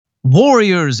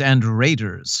Warriors and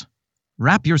raiders,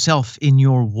 wrap yourself in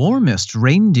your warmest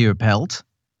reindeer pelt,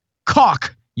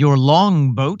 caulk your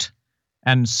longboat,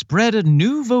 and spread a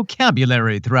new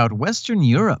vocabulary throughout Western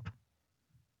Europe.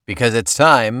 Because it's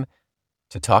time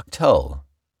to talk Tull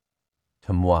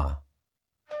to moi.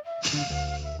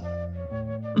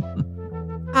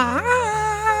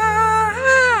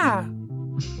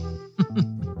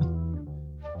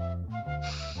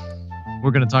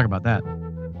 We're going to talk about that.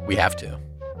 We have to.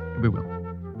 We will.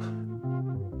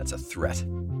 That's a threat.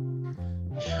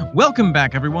 Welcome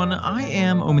back, everyone. I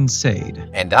am Omen Sade.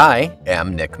 And I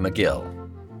am Nick McGill.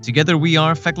 Together we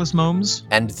are Feckless Momes.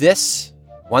 And this,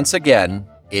 once again,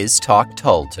 is Talk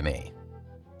Tull to Me.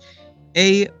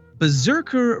 A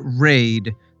berserker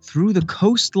raid through the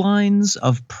coastlines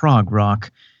of Prog Rock.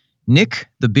 Nick,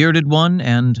 the bearded one,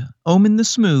 and Omen the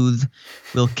smooth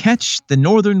will catch the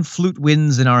northern flute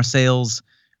winds in our sails,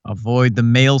 avoid the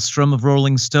maelstrom of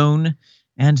rolling stone,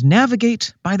 and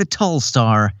navigate by the Tull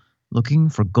Star, looking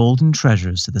for golden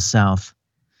treasures to the south.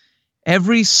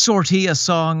 Every sortie a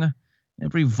song,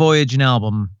 every voyage an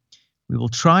album, we will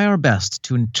try our best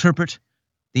to interpret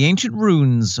the ancient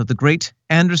runes of the great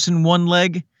Anderson One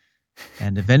Leg,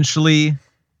 and eventually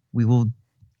we will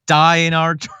die in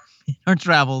our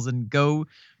travels and go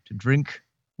to drink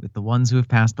with the ones who have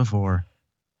passed before.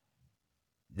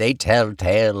 They tell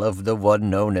tale of the one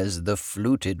known as the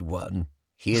Fluted One.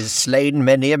 He has slain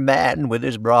many a man with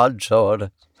his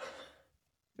broadsword.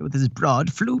 With his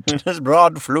broad flute. His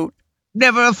broad flute.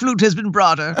 Never a flute has been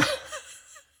broader.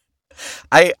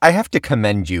 I have to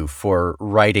commend you for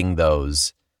writing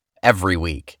those every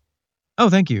week. Oh,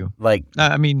 thank you. Like,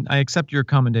 I accept your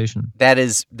commendation.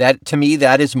 To me,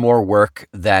 that is more work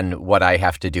than what I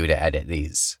have to do to edit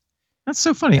these. That's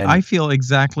so funny. I feel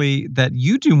exactly that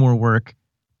you do more work.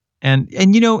 And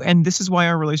this is why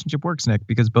our relationship works, Nick,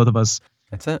 because both of us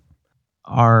That's it.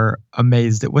 are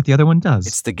amazed at what the other one does.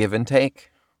 It's the give and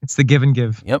take. It's the give and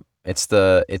give. Yep. It's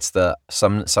the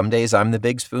some days I'm the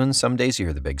big spoon, some days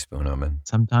you're the big spoon, Omen.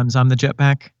 Sometimes I'm the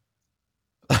jetpack.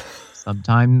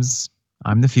 Sometimes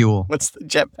I'm the fuel. What's the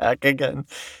jetpack again?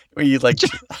 Where you like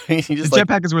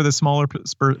jetpack is where the smaller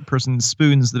person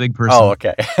spoons the big person. Oh,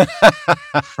 okay.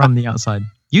 From the outside.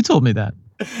 You told me that.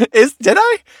 Did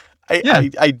I? Yeah.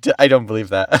 I don't believe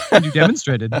that. And you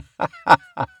demonstrated.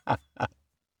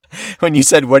 When you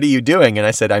said, "What are you doing?" and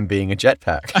I said, "I'm being a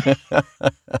jetpack."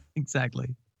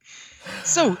 Exactly.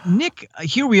 So, Nick,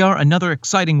 here we are, another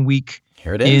exciting week.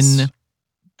 Here it is. In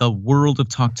the world of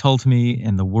Talk Tull to Me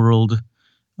and the world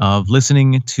of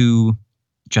listening to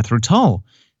Jethro Tull.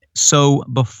 So,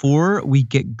 before we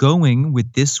get going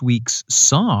with this week's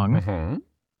song,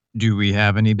 do we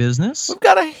have any business? We've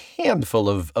got a handful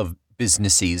of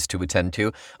businesses to attend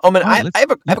to. Omen, I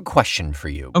have a question for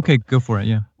you. Okay, go for it,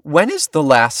 yeah. When is the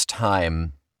last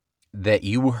time that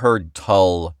you heard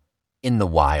Tull in the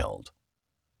wild?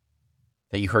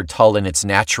 That you heard Tull in its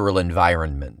natural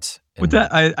environment? With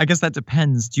that, I guess that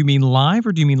depends. Do you mean live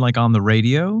or do you mean like on the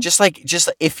radio? Just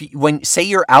when say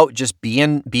you're out just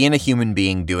being a human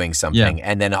being doing something,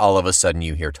 and then all of a sudden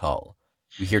you hear Tull.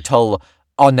 You hear Tull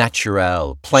au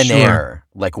naturel, plein air.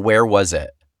 Like, where was it?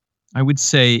 I would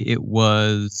say it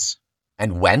was...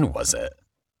 And when was it?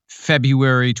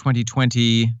 February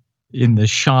 2020 in the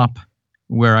shop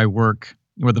where I work,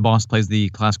 where the boss plays the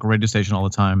classical radio station all the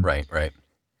time. Right.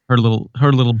 Heard a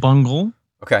little bungle.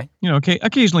 Okay.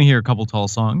 Occasionally hear a couple Tull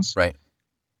songs. Right.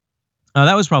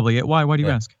 That was probably it. Why do you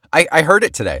ask? I heard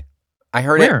it today. I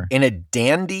heard Where? it in a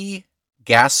Dandy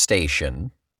gas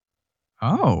station.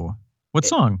 Oh. What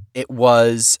song? It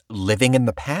was Living in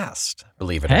the Past,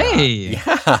 believe it or not. Hey!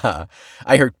 Yeah.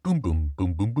 I heard boom, boom,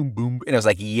 boom, boom, boom, boom. And I was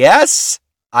like, yes,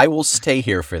 I will stay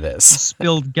here for this.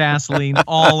 Spilled gasoline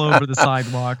all over the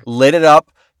sidewalk. Lit it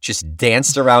up, just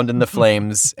danced around in the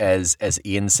flames as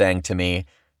Ian sang to me.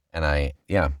 And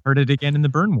Heard it again in the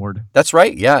burn ward. That's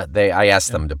right. Yeah. I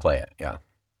asked them to play it. Yeah.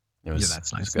 It was,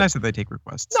 that's nice. It's nice that they take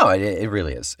requests. No, it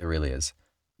really is. It really is.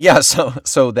 Yeah.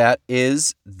 So that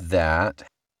is that.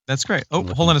 That's great. Oh,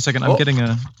 hold on a second. I'm getting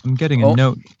a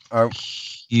note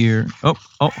here.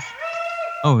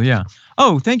 Oh, yeah.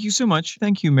 Oh, thank you so much.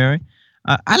 Thank you, Mary.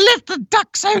 I let the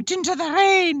ducks out into the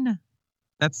rain.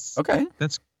 That's okay.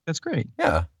 That's great.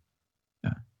 Yeah.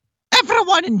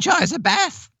 Everyone enjoys a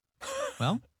bath.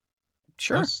 Well,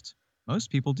 sure. Most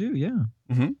people do. Yeah.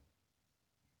 Mm-hmm.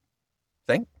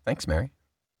 Thanks, Mary.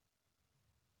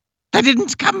 They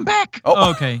didn't come back.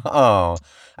 Oh, okay. Oh,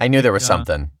 I knew there was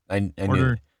something. I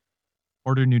knew.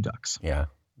 Order new ducks. Yeah.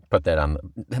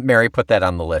 Mary, put that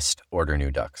on the list. Order new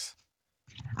ducks.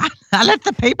 I let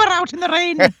the paper out in the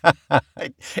rain.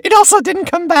 It also didn't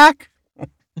come back.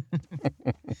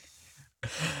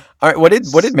 All right, what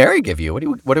did Mary give you?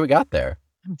 What do we got there?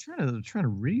 I'm trying to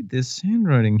read this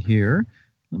handwriting here.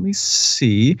 Let me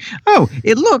see. Oh,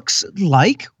 it looks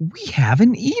like we have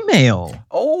an email.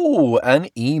 Oh, an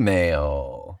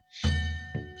email.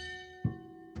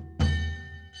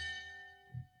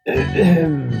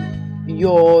 Your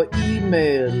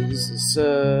emails,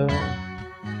 sir.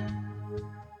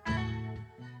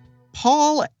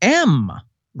 Paul M.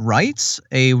 writes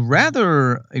a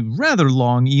rather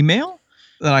long email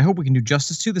that I hope we can do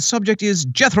justice to. The subject is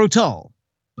Jethro Tull,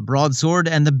 the broadsword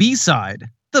and the B-side.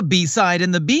 The B-side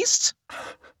and the beast?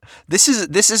 This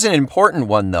is an important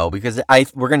one, though, because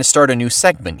we're going to start a new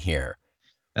segment here.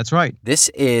 That's right. This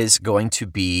is going to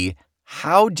be,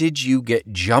 how did you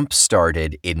get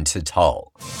jump-started into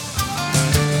Tull?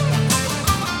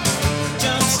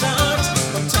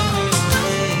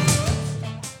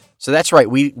 So that's right.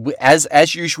 We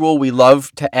as usual, we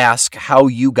love to ask how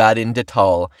you got into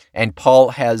Tull, and Paul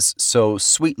has so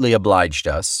sweetly obliged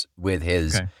us with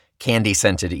his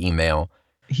candy-scented email.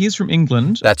 He's from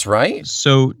England. That's right.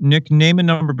 So, Nick, name a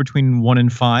number between 1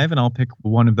 and 5, and I'll pick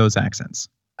one of those accents.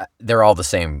 They're all the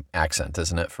same accent,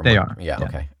 isn't it? They are. Yeah,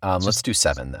 okay. Let's do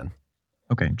 7 then.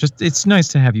 Okay. Just, it's nice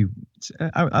to have you.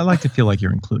 I like to feel like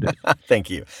you're included. Thank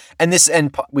you. And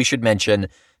we should mention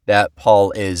that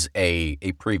Paul is a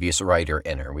previous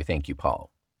writer-inner. We thank you,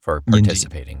 Paul, for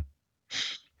participating. Indeed.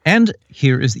 And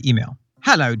here is the email.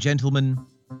 Hello, gentlemen.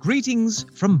 Greetings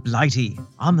from Blighty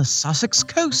on the Sussex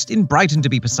coast, in Brighton to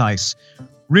be precise.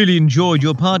 Really enjoyed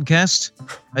your podcast.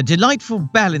 A delightful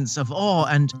balance of awe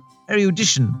and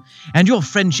erudition, and your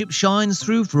friendship shines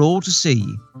through for all to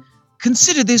see.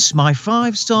 Consider this my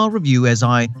 5-star review as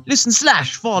I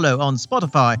listen/follow on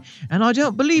Spotify, and I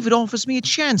don't believe it offers me a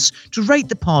chance to rate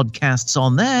the podcasts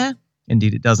on there.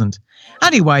 Indeed it doesn't.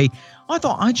 Anyway, I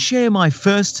thought I'd share my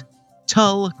first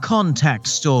Tull contact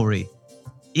story.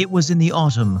 It was in the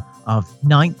autumn of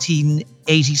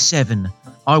 1987.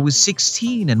 I was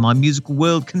 16 and my musical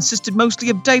world consisted mostly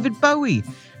of David Bowie,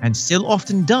 and still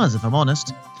often does, if I'm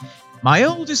honest. My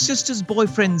oldest sister's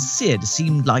boyfriend Sid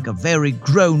seemed like a very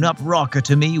grown-up rocker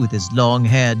to me, with his long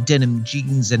hair, denim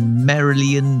jeans, and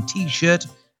Marillion t-shirt.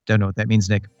 Don't know what that means,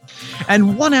 Nick.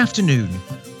 And one afternoon,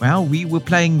 well, we were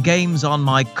playing games on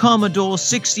my Commodore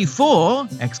 64!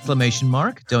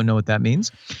 Don't know what that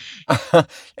means.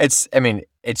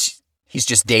 He's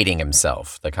just dating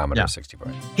himself, the Commodore 64.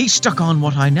 He stuck on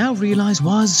what I now realize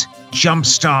was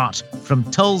Jumpstart from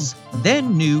Tull's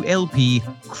then new LP,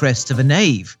 Crest of a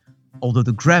Knave. Although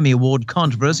the Grammy Award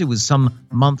controversy was some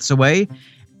months away,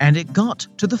 and it got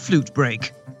to the flute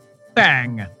break.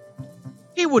 Bang!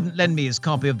 He wouldn't lend me his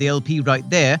copy of the LP right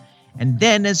there, and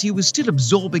then as he was still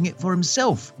absorbing it for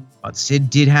himself. But Sid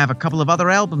did have a couple of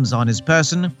other albums on his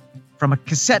person, from a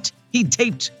cassette he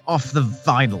taped off the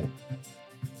vinyl.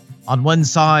 On one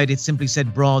side, it simply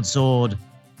said Broadsword.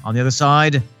 On the other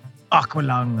side,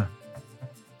 Aqualung.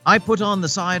 I put on the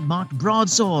side marked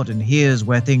Broadsword, and here's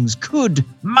where things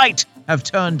might have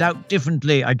turned out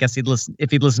differently. I guess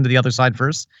if he'd listened to the other side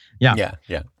first. Yeah.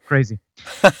 Crazy.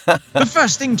 The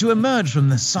first thing to emerge from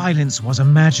the silence was a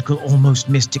magical, almost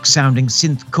mystic-sounding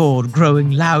synth chord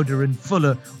growing louder and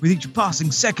fuller with each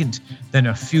passing second. Then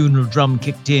a funeral drum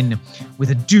kicked in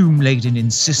with a doom-laden,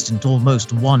 insistent,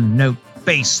 almost one-note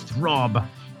bass throb.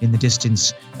 In the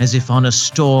distance, as if on a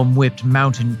storm-whipped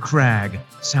mountain crag,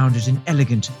 sounded an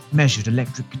elegant, measured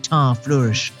electric guitar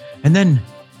flourish. And then,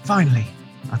 finally,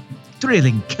 a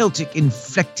thrilling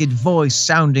Celtic-inflected voice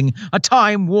sounding a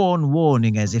time-worn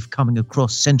warning as if coming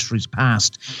across centuries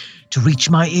past to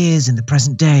reach my ears in the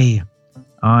present day.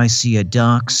 I see a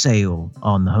dark sail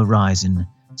on the horizon,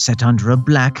 set under a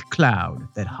black cloud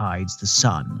that hides the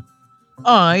sun.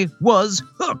 I was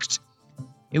hooked.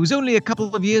 It was only a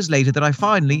couple of years later that I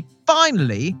finally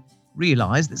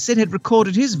realized that Sid had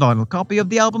recorded his vinyl copy of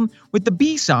the album with the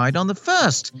B-side on the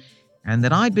first, and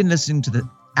that I'd been listening to the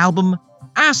album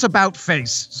ass about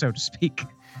face, so to speak.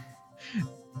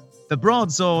 The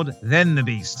Broadsword, then the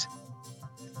Beast.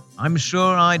 I'm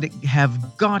sure I'd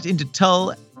have got into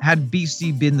Tull had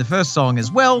Beastie been the first song as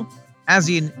well, as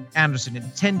Ian Anderson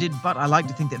intended, but I like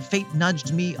to think that fate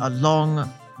nudged me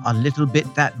along a little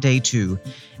bit that day too,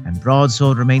 and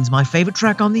Broadsword remains my favorite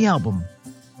track on the album.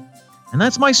 And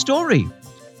that's my story.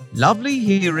 Lovely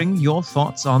hearing your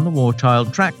thoughts on the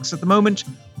Warchild tracks at the moment.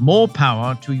 More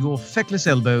power to your feckless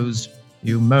elbows,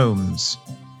 you momes.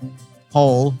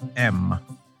 Paul M.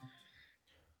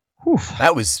 Whew.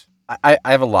 That was... I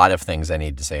have a lot of things I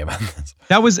need to say about this.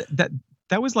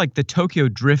 That was like the Tokyo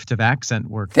Drift of accent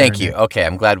work. Thank there, you. Nick. Okay,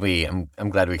 I'm glad we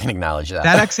can acknowledge that.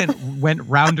 That accent went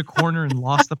round a corner and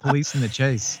lost the police in the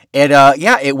chase.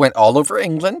 It went all over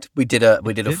England. We did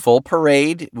a full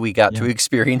parade. We got to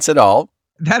experience it all.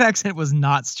 That accent was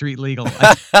not street legal.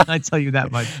 I tell you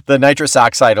that much. The nitrous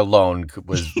oxide alone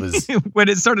was when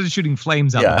it started shooting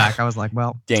flames out the back, I was like,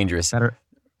 well, dangerous.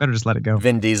 Better just let it go.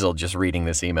 Vin Diesel just reading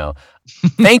this email.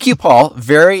 Thank you, Paul.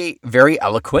 Very, very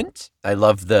eloquent. I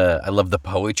love the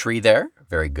poetry there.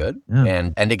 Very good.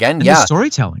 Yeah. And again, the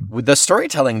storytelling. With the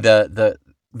storytelling, the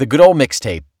good old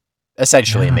mixtape,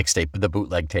 essentially a mixtape, the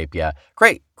bootleg tape. Yeah.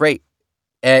 Great.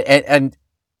 And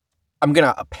I'm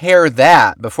going to pair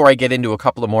that before I get into a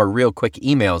couple of more real quick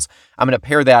emails. I'm going to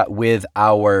pair that with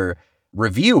our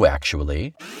review,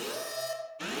 actually.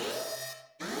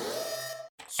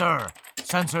 Sir,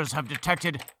 sensors have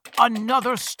detected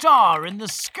another star in the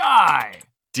sky.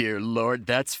 Dear Lord,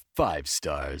 that's 5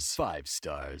 stars. 5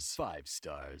 stars. 5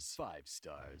 stars. 5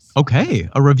 stars. Okay,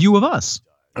 a review of us.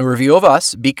 A review of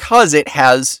us because it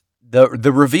has the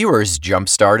reviewer's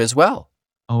jumpstart as well.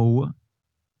 OMG.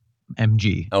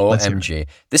 OMG.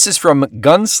 This is from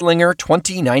Gunslinger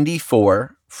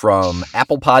 2094 from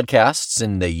Apple Podcasts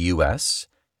in the U.S.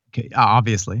 Okay,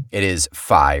 obviously. It is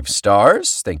 5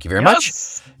 stars. Thank you very much.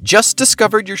 Just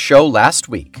discovered your show last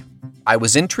week. I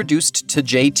was introduced to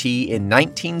JT in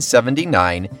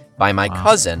 1979 by my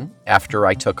cousin after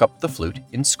I took up the flute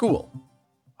in school.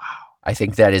 Wow. I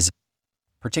think that is,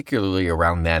 particularly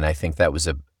around then, I think that was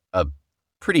a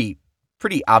pretty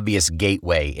obvious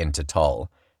gateway into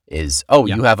Tull.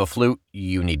 You have a flute,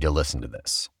 you need to listen to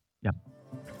this. Yep.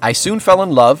 I soon fell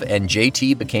in love, and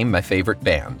JT became my favorite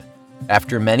band.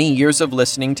 After many years of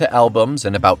listening to albums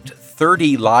and about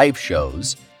 30 live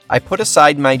shows, I put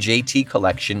aside my JT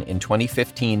collection in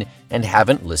 2015 and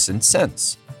haven't listened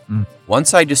since.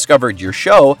 Once I discovered your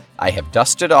show, I have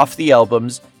dusted off the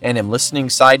albums and am listening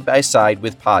side by side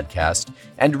with podcast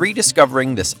and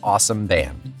rediscovering this awesome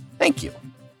band. Thank you.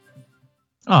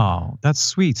 Oh, that's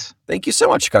sweet. Thank you so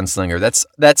much, Gunslinger.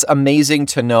 That's amazing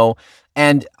to know.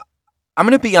 And I'm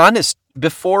going to be honest,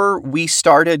 before we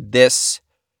started this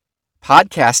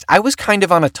podcast, I was kind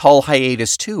of on a Tull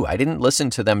hiatus too. I didn't listen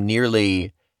to them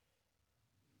nearly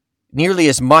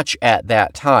as much at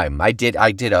that time. I did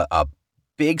a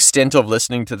big stint of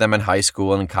listening to them in high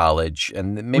school and college,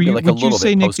 and maybe a little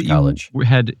bit post-college.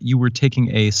 Nick, you were taking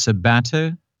a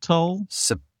sabbatical?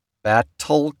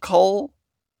 Sabbatical?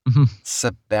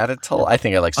 Sabbatical? I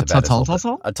think I like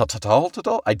sabbatical.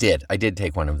 I did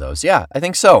take one of those. Yeah, I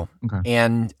think so. Okay.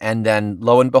 And then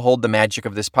lo and behold, the magic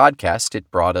of this podcast,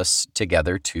 it brought us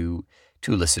together to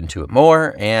listen to it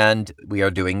more, and we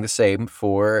are doing the same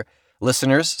for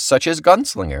listeners such as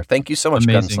Gunslinger. Thank you so much,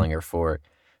 Amazing. Gunslinger, for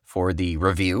the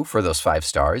review, for those 5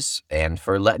 stars, and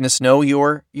for letting us know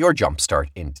your jumpstart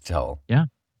into Tull. Yeah.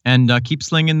 And keep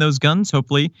slinging those guns.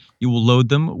 Hopefully, you will load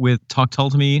them with Talk Tull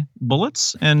to Me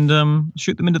bullets and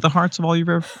shoot them into the hearts of all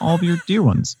of your dear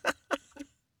ones.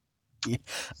 Yep.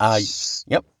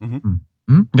 Mm-hmm.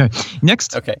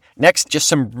 Okay. Next, just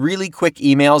some really quick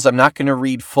emails. I'm not going to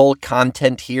read full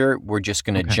content here. We're just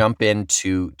going to jump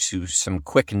into some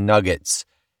quick nuggets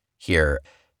here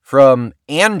from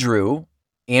Andrew.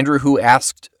 Andrew, who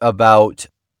asked about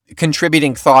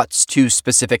contributing thoughts to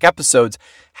specific episodes,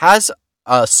 has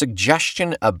a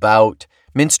suggestion about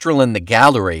Minstrel in the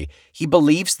Gallery. He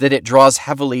believes that it draws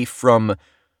heavily from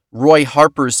Roy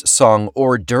Harper's song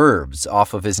Hors d'oeuvres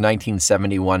off of his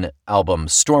 1971 album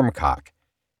Stormcock.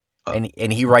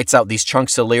 And he writes out these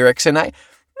chunks of lyrics, and I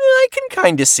can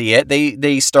kind of see it.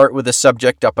 They start with a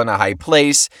subject up in a high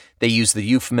place. They use the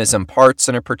euphemism parts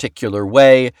in a particular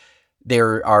way.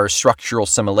 There are structural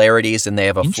similarities, and they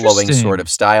have a flowing sort of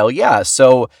style. Yeah,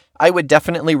 so I would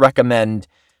definitely recommend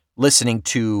listening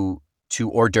to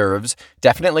Hors d'oeuvres.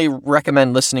 Definitely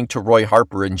recommend listening to Roy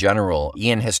Harper in general.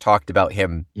 Ian has talked about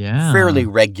him fairly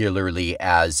regularly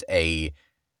as an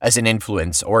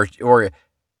influence or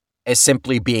as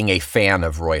simply being a fan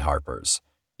of Roy Harper's.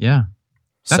 Yeah.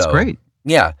 That's great.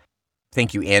 Yeah.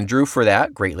 Thank you, Andrew, for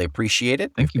that. Greatly appreciate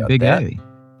it. Thank you, Big A.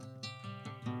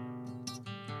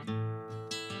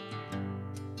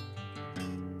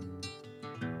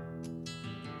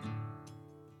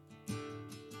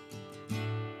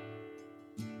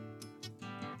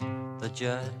 The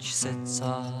judge sits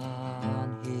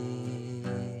on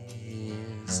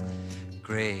his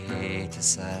great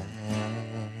assize.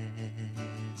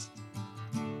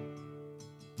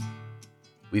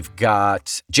 We've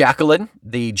got Jacqueline,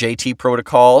 the JT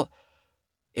Protocol.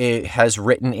 It has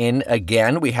written in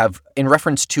again. We have, in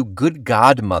reference to Good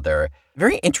Godmother,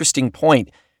 very interesting point.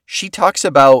 she talks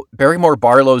about Barrymore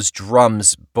Barlow's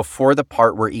drums before the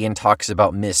part where Ian talks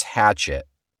about Miss Hatchet.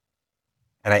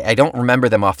 And I don't remember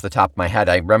them off the top of my head.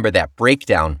 I remember that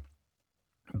breakdown.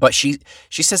 But she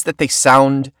says that they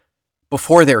sound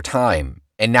before their time.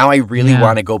 And now I really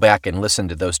want to go back and listen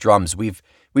to those drums. We've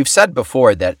said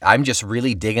before that I'm just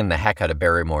really digging the heck out of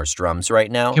Barrymore's drums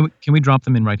right now. Can we drop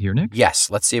them in right here, Nick? Yes,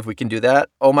 let's see if we can do that.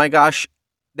 Oh my gosh,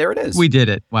 there it is. We did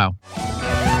it. Wow.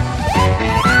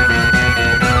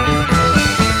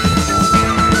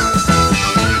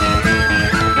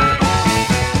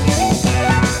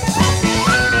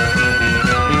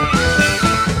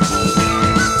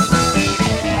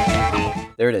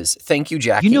 There it is. Thank you,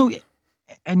 Jackie. You know,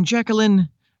 and Jacqueline.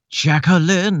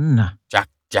 Jacqueline.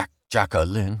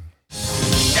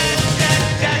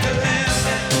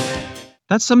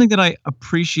 That's something that I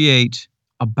appreciate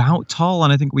about Tull,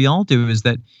 and I think we all do, is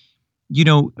that, you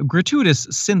know, gratuitous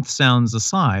synth sounds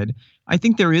aside, I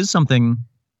think there is something,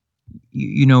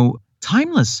 you know,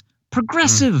 timeless,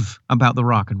 progressive about the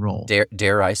rock and roll.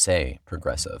 Dare I say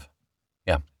progressive?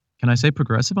 Yeah. Can I say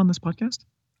progressive on this podcast?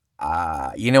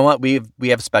 You know what? We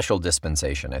have special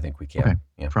dispensation. I think we can. Okay.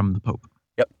 Yeah. From the Pope.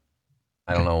 Yep.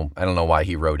 I don't know why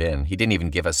he wrote in. He didn't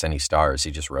even give us any stars. He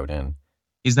just wrote in.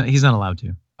 He's not allowed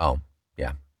to. Oh,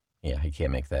 yeah. Yeah, he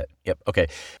can't make that. Yep. Okay.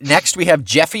 Next, we have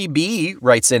Jeffy B.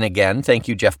 writes in again. Thank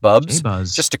you, Jeff Bubbs. Hey,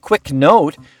 Buzz. Just a quick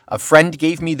note. A friend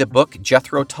gave me the book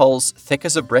Jethro Tull's Thick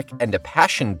as a Brick and a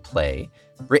Passion Play,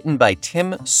 written by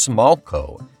Tim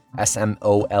Smolko,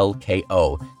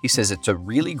 Smolko. He says it's a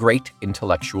really great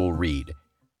intellectual read.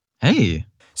 Hey.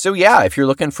 So yeah, if you're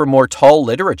looking for more Tull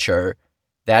literature,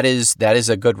 that is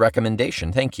a good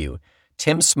recommendation. Thank you.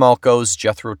 Tim Smolko's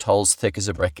Jethro Tull's Thick as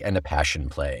a Brick and a Passion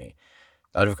Play.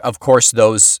 Of course,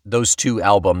 those two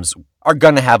albums are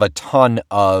going to have a ton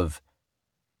of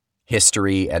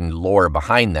history and lore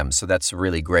behind them, so that's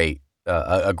really great.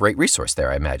 A great resource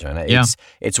there, I imagine.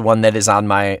 It's one that is on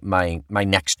my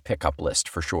next pickup list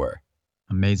for sure.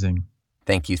 Amazing.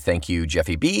 Thank you,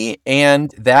 Jeffy B.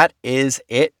 And that is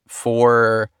it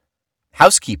for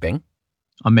housekeeping.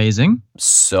 Amazing.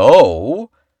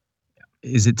 So,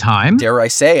 is it time? Dare I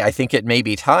say, I think it may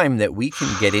be time that we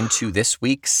can get into this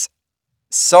week's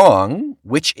song,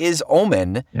 which is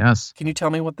Omen. Yes. Can you tell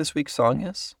me what this week's song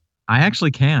is? I actually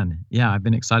can. Yeah, I've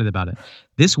been excited about it.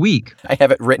 This week. I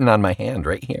have it written on my hand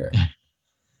right here.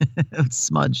 It's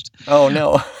smudged. Oh,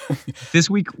 no. This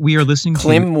week we are listening to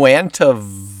Klimwanta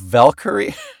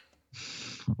Valkyrie.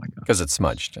 Oh, my God. Because it's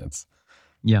smudged.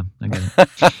 Yeah, I get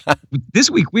it.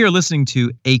 This week we are listening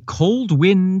to A Cold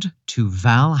Wind to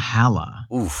Valhalla.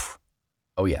 Oof.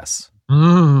 Oh, yes.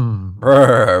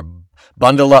 Brr.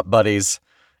 Bundle up, buddies.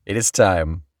 It is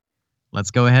time. Let's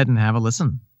go ahead and have a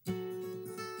listen.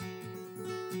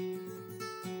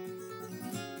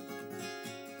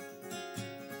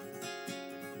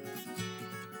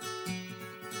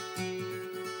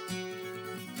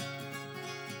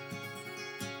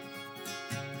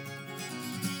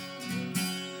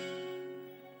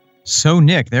 So,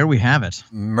 Nick, there we have it.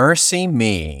 Mercy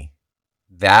me.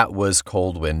 That was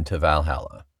Cold Wind to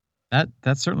Valhalla.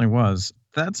 That certainly was.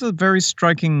 That's a very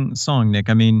striking song, Nick.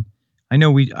 I mean, I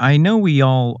know we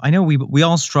all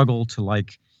struggle to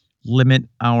like limit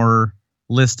our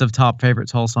list of top favorite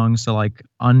Tull songs to like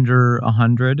under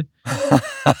 100.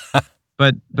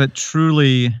 but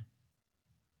truly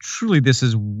this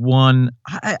is one.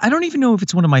 I don't even know if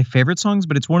it's one of my favorite songs,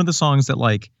 but it's one of the songs that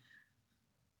like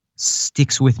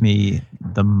sticks with me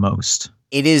the most.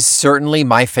 It is certainly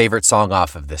my favorite song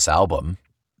off of this album.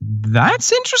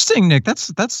 That's interesting, Nick.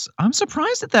 I'm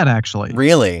surprised at that, actually.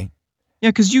 Really? Yeah,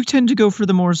 because you tend to go for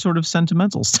the more sort of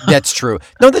sentimental stuff. That's true.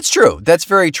 No, that's true. That's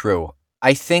very true.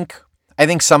 I think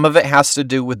some of it has to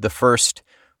do with the first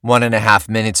 1.5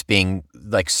 minutes being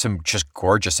like some just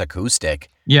gorgeous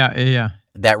acoustic. Yeah.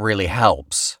 That really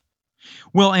helps.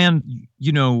 Well, and,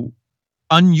 you know,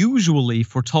 unusually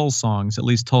for Tull songs, at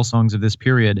least Tull songs of this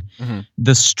period,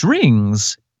 the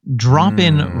strings drop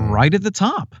in right at the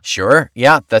top. Sure.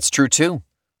 Yeah, that's true too.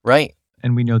 Right.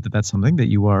 And we know that that's something that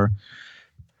you are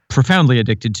profoundly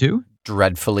addicted to.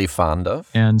 Dreadfully fond of.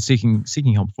 And seeking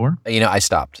help for. You know, I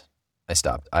stopped.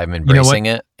 I'm embracing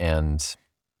it, and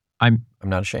I'm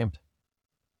not ashamed.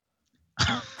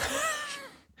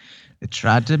 They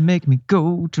tried to make me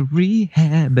go to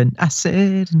rehab, and I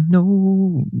said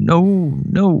no.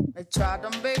 They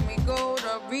tried to make me go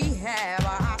to rehab,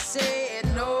 I said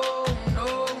no.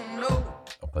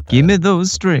 Give me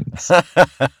those strings.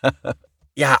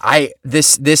 Yeah,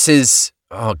 this is,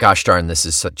 oh gosh darn, this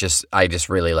is I just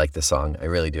really like this song. I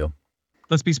really do.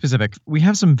 Let's be specific. We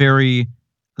have some the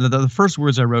first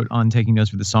words I wrote on taking notes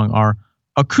for the song are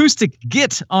Acoustic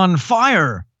Git on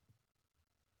Fire.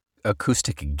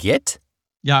 Acoustic Git?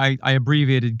 Yeah, I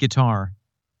abbreviated guitar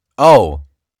Oh.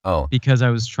 because I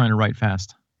was trying to write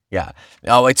fast. Yeah.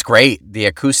 Oh, it's great. The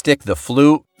acoustic, the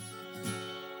flute.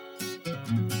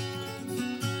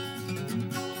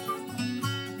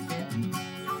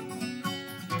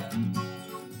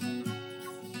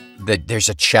 There's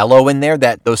a cello in there,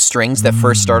 those strings that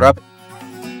first start up.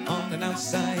 On an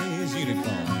outsized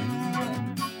unicorn.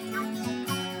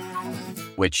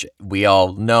 Which we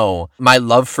all know. My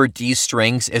love for D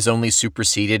strings is only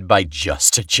superseded by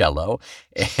just a cello.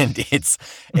 And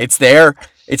it's there.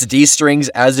 It's D strings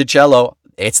as a cello.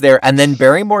 It's there. And then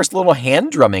Barrymore's little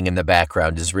hand drumming in the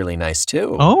background is really nice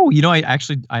too. Oh, I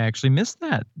actually missed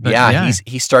that. But yeah,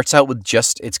 he starts out with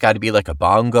it's got to be like a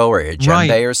bongo or a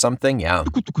djembe or something. Yeah.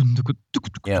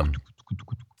 Yeah.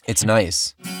 It's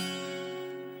nice.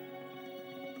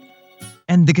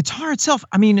 And the guitar itself,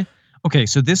 I mean, okay,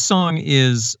 so this song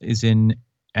is in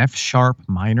F sharp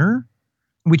minor,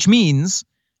 which means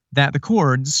that the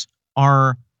chords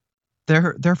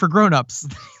they're for grown-ups.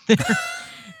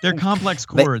 They're complex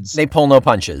chords. They pull no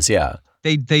punches, yeah.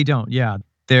 They don't, yeah.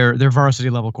 They're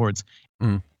varsity level chords.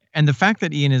 Mm. And the fact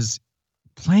that Ian is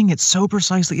playing it so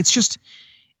precisely, it's just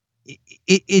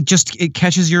it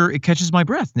catches my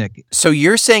breath, Nick. So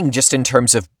you're saying just in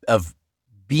terms of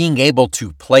being able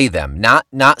to play them,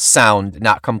 not sound,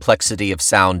 not complexity of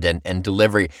sound and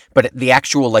delivery, but the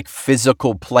actual like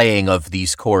physical playing of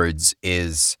these chords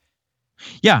is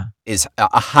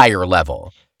a higher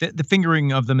level. The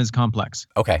fingering of them is complex.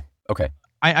 Okay.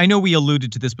 I know we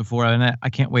alluded to this before, and I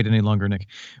can't wait any longer, Nick.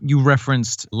 You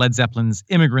referenced Led Zeppelin's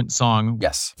Immigrant Song.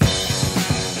 Yes.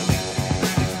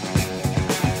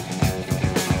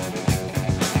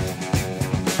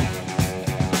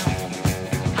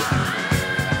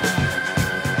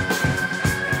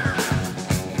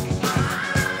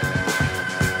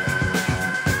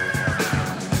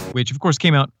 Which, of course,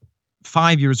 came out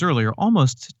 5 years earlier,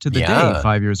 almost to the day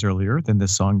 5 years earlier than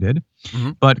this song did.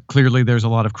 Mm-hmm. But clearly there's a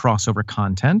lot of crossover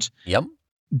content. Yep.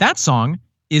 That song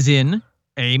is in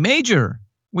A major,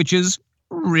 which is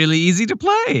really easy to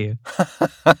play.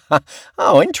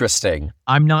 Oh, interesting.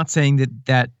 I'm not saying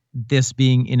that this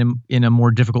being in a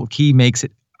more difficult key makes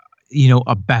it,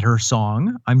 a better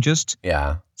song. I'm just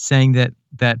saying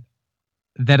that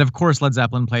of course Led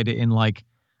Zeppelin played it in like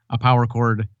a power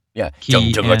chord. Yeah,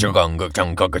 key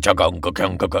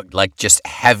like just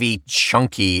heavy,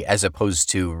 chunky, as opposed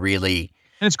to really.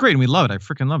 And it's great, and we love it. I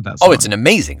freaking love that song. Oh, it's an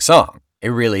amazing song. It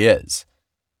really is.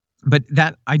 But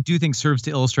that I do think serves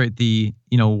to illustrate the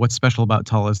what's special about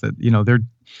Tull is that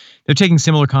they're taking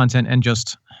similar content and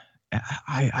just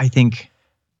I think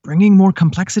bringing more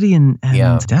complexity and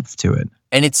depth to it.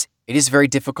 And it is very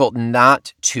difficult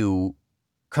not to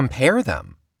compare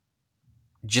them.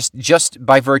 Just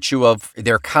by virtue of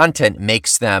their content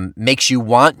makes you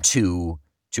want to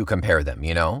compare them,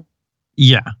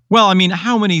 Yeah. Well, I mean,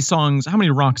 how many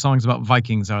rock songs about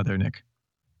Vikings are there, Nick?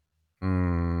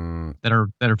 That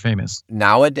are famous.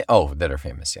 Nowadays, that are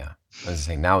famous, yeah. I was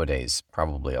saying nowadays,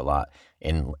 probably a lot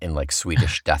in like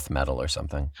Swedish death metal or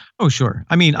something. Oh, sure.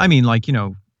 I mean like,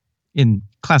 in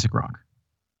classic rock.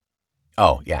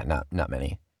 Oh, yeah, not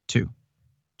many. Two.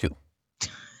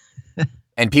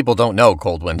 And people don't know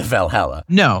Cold Wind to Valhalla.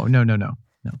 No.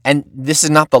 And this is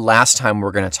not the last time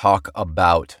we're going to talk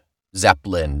about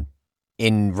Zeppelin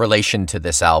in relation to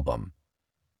this album.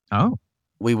 Oh.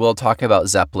 We will talk about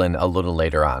Zeppelin a little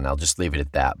later on. I'll just leave it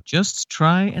at that. Just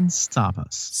try and stop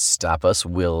us. Stop us,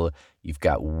 you've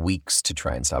got weeks to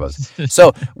try and stop us.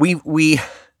 So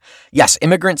yes,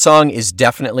 Immigrant Song is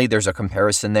definitely, there's a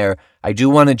comparison there. I do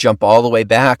want to jump all the way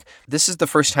back. This is the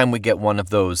first time we get one of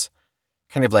those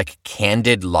kind of like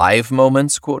candid live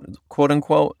moments, quote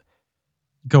unquote.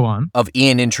 Go on. Of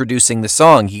Ian introducing the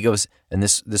song. He goes, and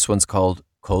this one's called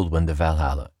Cold Wind to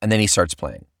Valhalla. And then he starts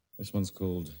playing. This one's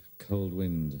called Cold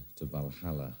Wind to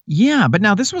Valhalla. Yeah, but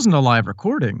now this wasn't a live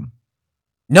recording.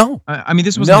 No. I mean,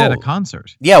 this wasn't at a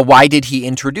concert. Yeah, why did he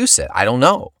introduce it? I don't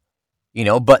know.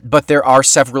 But there are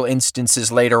several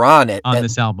instances later on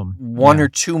this album. One or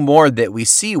two more that we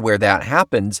see where that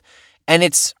happens. And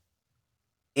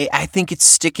I think it's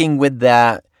sticking with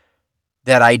that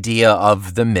idea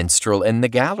of the minstrel in the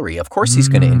gallery. Of course he's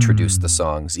going to introduce the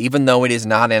songs. Even though it is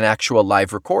not an actual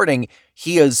live recording,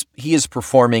 he is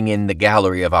performing in the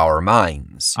gallery of our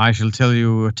minds. I shall tell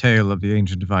you a tale of the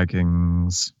ancient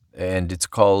Vikings. And it's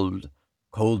called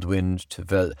Cold Wind to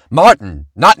Valhalla. Martin,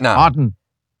 not now. Martin,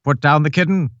 put down the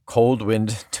kitten. Cold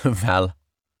Wind to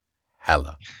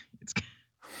Valhalla.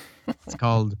 It's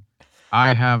called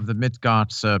I have the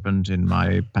Midgard serpent in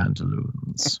my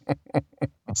pantaloons.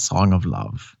 A song of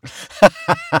love.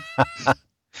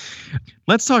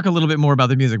 Let's talk a little bit more about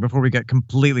the music before we get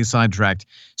completely sidetracked.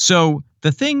 So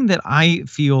the thing that I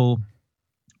feel,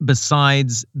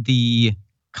 besides the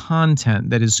content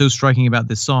that is so striking about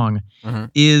this song,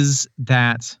 is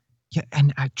that,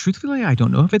 and truthfully, I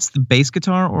don't know if it's the bass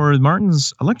guitar or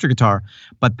Martin's electric guitar,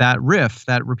 but that riff,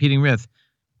 that repeating riff,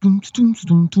 I'm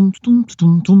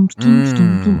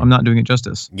not doing it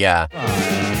justice. Yeah.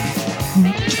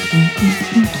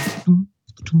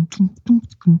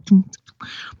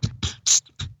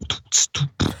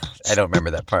 I don't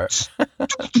remember that part. I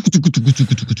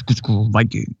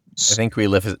think we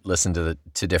listen to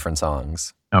different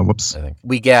songs. Oh, whoops. I think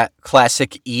we get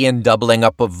classic Ian doubling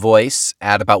up of voice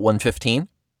at about 1:15.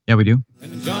 Yeah, we do.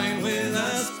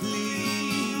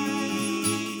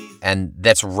 And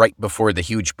that's right before the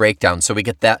huge breakdown. So we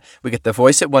get that. We get the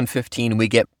voice at 1:15. We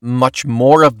get much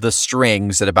more of the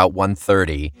strings at about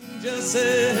 1:30.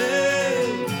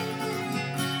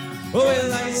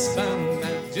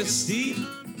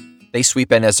 They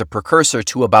sweep in as a precursor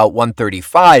to about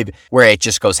 1:35, where it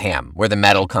just goes ham, where the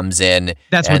metal comes in.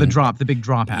 That's where the big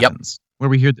drop happens. Yep. Where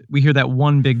we hear that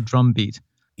one big drum beat.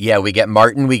 Yeah, we get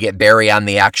Martin, we get Barry on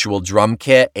the actual drum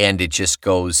kit, and it just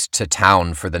goes to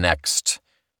town for the next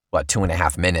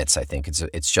 2.5 minutes. I think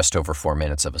it's just over 4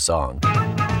 minutes of a song.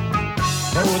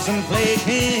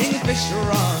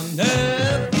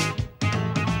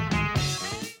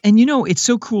 And it's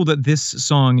so cool that this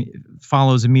song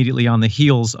follows immediately on the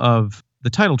heels of the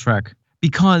title track,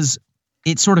 because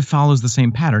it sort of follows the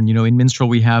same pattern. In Minstrel,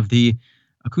 we have the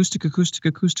acoustic. We're just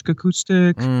we're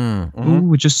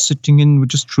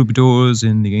just troubadours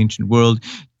in the ancient world.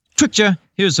 Tricked ya.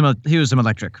 Here's some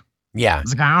electric. Yeah.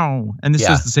 It's like, ow. And this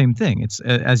does the same thing. It's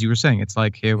as you were saying, it's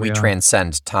like here we are.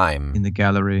 Transcend time. In the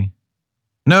gallery.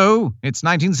 No, it's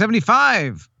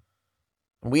 1975.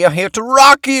 We are here to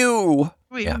rock you.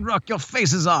 We can rock your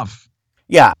faces off.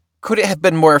 Yeah. Could it have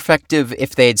been more effective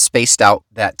if they had spaced out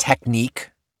that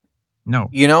technique? No.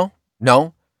 No?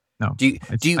 No.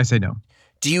 I say no.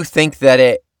 Do you think that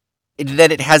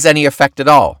it has any effect at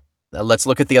all? Let's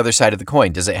look at the other side of the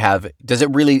coin. Does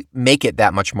it really make it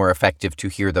that much more effective to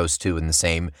hear those two in the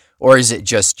same, or is it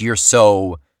just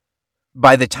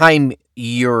by the time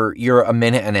you're a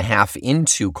minute and a half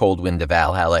into Cold Wind of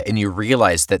Valhalla and you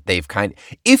realize that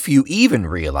if you even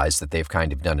realize that they've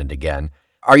kind of done it again,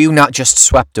 are you not just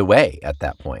swept away at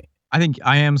that point? I think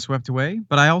I am swept away,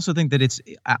 but I also think that it's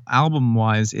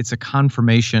album-wise, it's a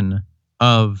confirmation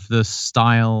of the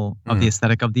style of the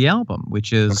aesthetic of the album,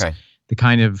 which is the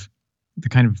kind of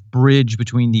bridge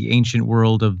between the ancient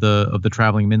world of the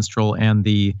traveling minstrel and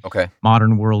the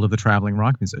modern world of the traveling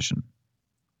rock musician.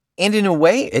 And in a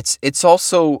way, it's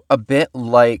also a bit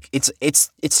like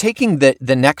it's taking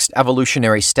the next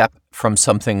evolutionary step from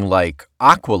something like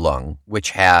Aqualung, which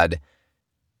had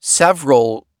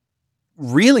several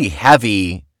really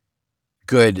heavy,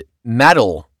 good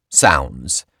metal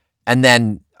sounds, and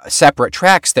then separate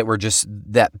tracks that were just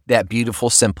that beautiful,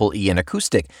 simple Ian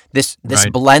acoustic. This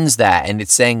blends that, and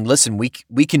it's saying, listen,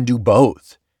 we can do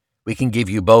both. We can give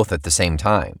you both at the same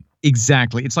time.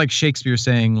 Exactly. It's like Shakespeare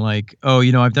saying, like, oh,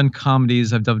 I've done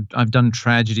comedies, I've done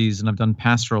tragedies, and I've done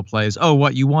pastoral plays. Oh,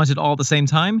 what, you want it all at the same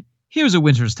time? Here's A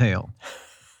Winter's Tale.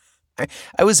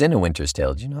 I was in A Winter's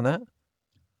Tale. Did you know that?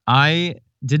 I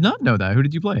did not know that. Who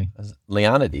did you play?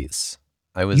 Leonidas.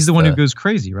 He's the one who goes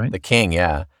crazy, right? The king,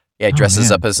 yeah. Yeah, he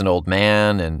dresses up as an old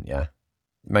man, and yeah.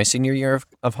 My senior year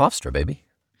of Hofstra, baby.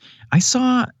 I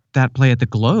saw that play at the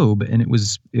Globe, and it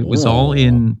was all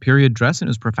in period dress, and it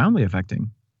was profoundly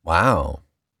affecting. Wow.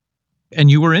 And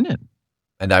you were in it.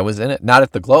 And I was in it. Not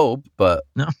at the Globe, but...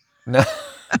 No,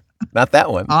 not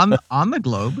that one. On the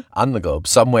Globe? On the Globe.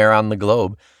 Somewhere on the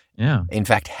Globe. Yeah. In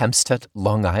fact, Hempstead,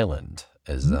 Long Island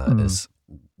is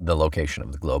the location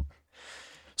of the Globe.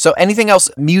 So anything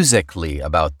else musically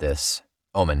about this,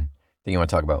 Omen, that you want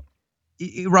to talk about?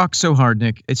 It rocks so hard,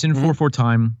 Nick. It's in 4/4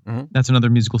 time. Mm-hmm. That's another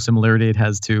musical similarity it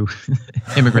has to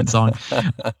Immigrant Song.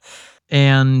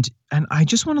 And I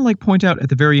just want to point out at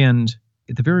the very end,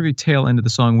 at the very tail end of the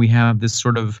song, we have this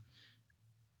sort of,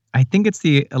 I think it's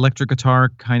the electric guitar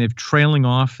kind of trailing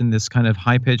off in this kind of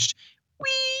high-pitched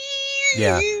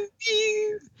yeah.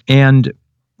 And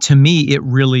to me, it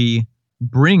really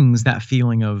brings that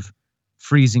feeling of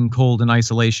freezing cold and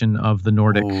isolation of the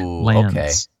Nordic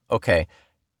lands. Okay.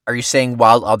 Are you saying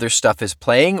while other stuff is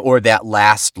playing, or that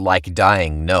last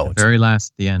dying note? The very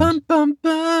last, the end. Bum, bum,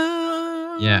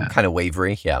 bum. Yeah. Kind of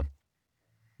wavery, yeah.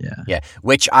 Yeah. Yeah,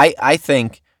 which I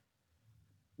think,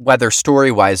 whether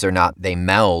story-wise or not, they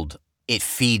meld it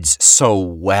feeds so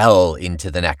well into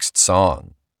the next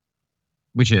song,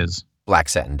 Which is? Black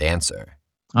Satin Dancer.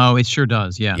 Oh, it sure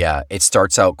does. Yeah. Yeah, it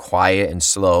starts out quiet and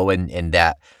slow, and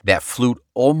that flute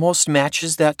almost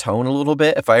matches that tone a little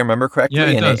bit, if I remember correctly. Yeah,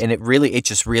 it does.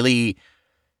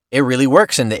 It really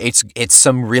works, and it's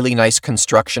some really nice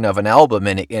construction of an album,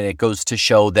 and it goes to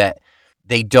show that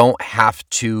they don't have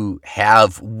to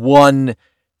have one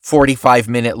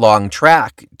 45-minute long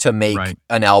track to make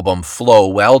an album flow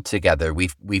well together.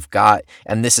 We've got,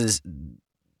 and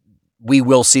we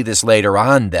will see this later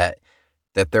on, that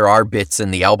there are bits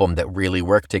in the album that really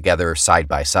work together side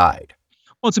by side.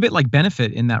 Well, it's a bit like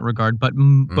Benefit in that regard, but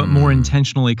more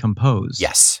intentionally composed.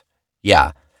 Yes.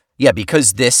 Yeah. Yeah,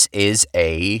 because this is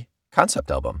a concept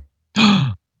album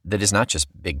that is not just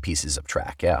big pieces of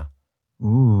track. Yeah.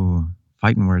 Ooh,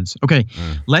 fighting words. Okay,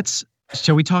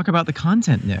 shall we talk about the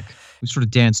content, Nick? We sort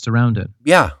of danced around it.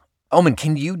 Yeah. Omen,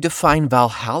 can you define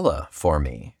Valhalla for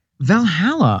me?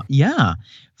 Valhalla, yeah.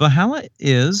 Valhalla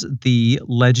is the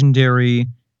legendary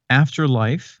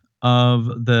afterlife of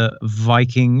the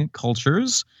Viking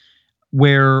cultures,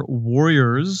 where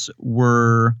warriors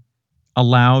were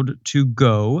allowed to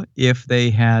go if they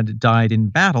had died in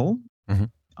battle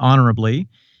honorably,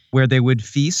 where they would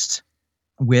feast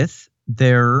with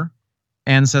their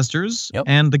ancestors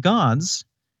and the gods.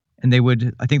 And they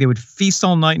would feast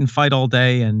all night and fight all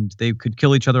day, and they could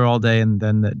kill each other all day, and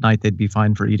then at night they'd be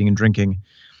fine for eating and drinking.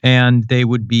 And they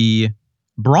would be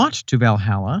brought to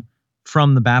Valhalla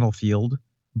from the battlefield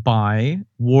by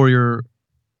warrior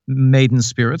maiden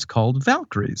spirits called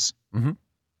Valkyries. Mm-hmm.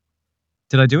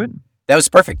 Did I do it? That was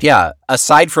perfect, yeah.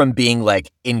 Aside from being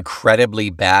like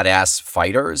incredibly badass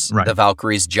fighters, the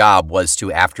Valkyries' job was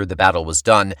to, after the battle was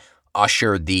done,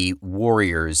 usher the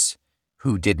warriors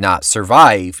who did not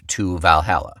survive to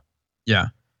Valhalla. Yeah.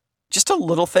 Just a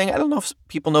little thing. I don't know if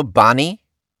people know Bonnie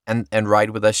and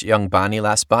Ride With Us Young Bonnie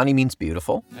Lass. Bonnie means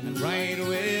beautiful. And ride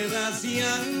with us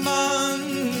young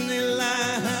Bonnie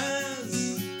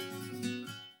Lass.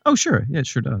 Oh, sure. Yeah, it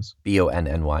sure does.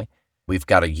 Bonny. We've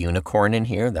got a unicorn in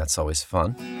here. That's always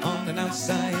fun. On an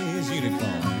outsized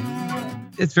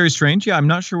unicorn. It's very strange. Yeah, I'm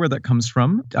not sure where that comes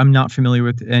from. I'm not familiar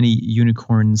with any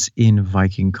unicorns in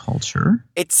Viking culture.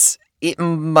 It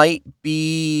might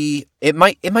be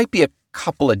a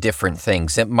couple of different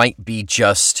things. It might be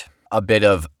just a bit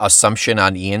of assumption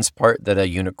on Ian's part that a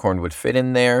unicorn would fit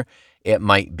in there. It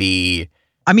might be.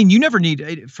 I mean, you never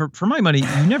need, for my money,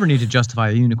 you never need to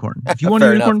justify a unicorn. If you want a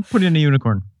unicorn, enough. Put in a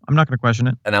unicorn. I'm not going to question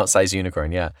it. An outsized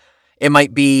unicorn, yeah. It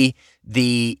might be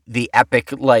the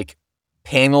epic like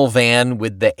panel van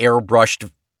with the airbrushed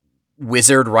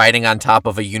wizard riding on top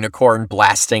of a unicorn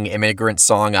blasting Immigrant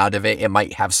Song out of it. It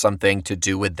might have something to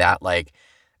do with that like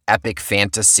epic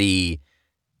fantasy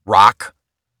rock.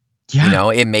 Yeah. You know,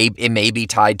 it may be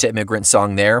tied to Immigrant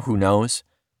Song there, who knows?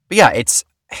 But yeah,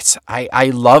 I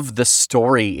love the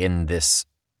story in this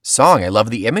song. I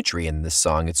love the imagery in this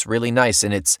song. It's really nice,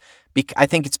 and I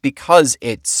think it's because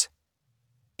it's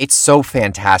so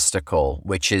fantastical,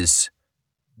 which is,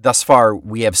 thus far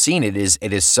we have seen it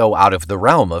is so out of the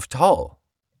realm of Tull.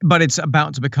 But it's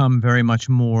about to become very much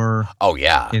more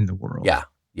in the world. Yeah.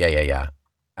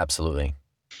 Absolutely.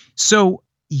 So,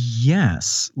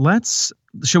 yes,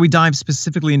 shall we dive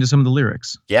specifically into some of the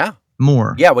lyrics? Yeah.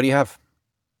 More. Yeah, what do you have?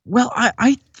 Well,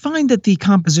 I find that the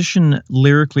composition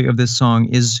lyrically of this song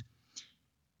is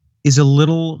a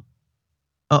little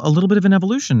bit of an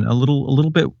evolution, a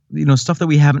little bit, stuff that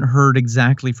we haven't heard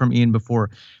exactly from Ian before.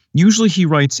 Usually he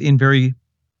writes in very,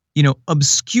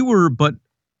 obscure but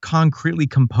concretely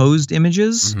composed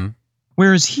images,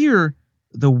 whereas here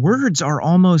the words are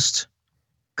almost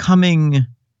coming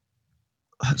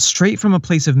straight from a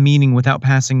place of meaning without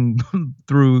passing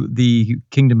through the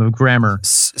kingdom of grammar.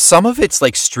 Some of it's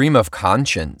like stream of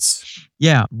conscience.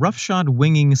 Yeah, roughshod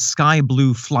winging sky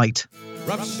blue flight.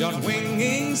 Roughshod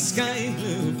winging sky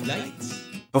blue flight.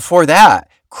 Before that,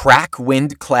 crack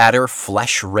wind clatter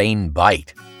flesh rain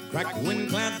bite. Crack wind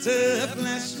clatter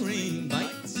flesh rain bite.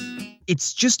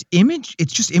 It's just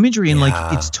imagery, and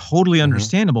like it's totally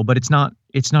understandable, but it's not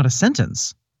a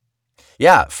sentence.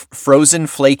 Yeah, frozen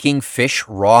flaking fish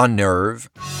raw nerve.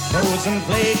 Frozen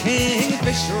flaking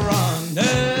fish raw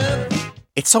nerve.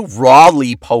 It's so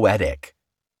rawly poetic.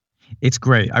 It's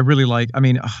great. I really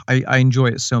I enjoy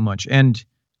it so much. And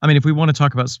I mean, if we want to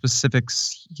talk about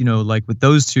specifics, like with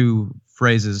those two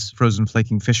phrases, frozen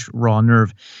flaking fish raw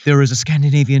nerve, there is a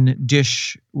Scandinavian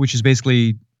dish which is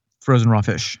basically frozen raw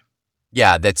fish.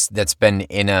 Yeah, that's been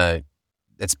in a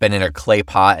clay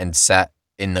pot and set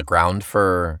in the ground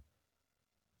for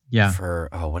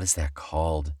what is that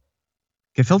called?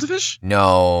 Gefilte fish?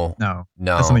 No. No.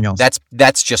 No. That's something else.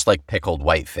 That's just like pickled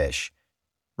whitefish.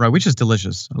 Right, which is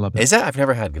delicious. I love it. Is it? I've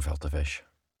never had gefilte fish.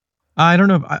 I don't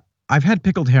know. I've had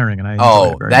pickled herring, and I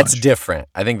enjoy it very that's much. different.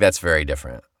 I think that's very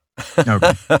different.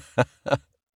 Okay.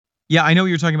 Yeah, I know what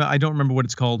you're talking about. I don't remember what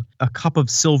it's called. A cup of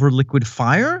silver liquid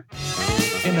fire?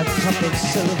 In a cup of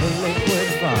silver liquid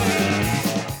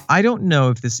fire. I don't know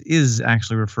if this is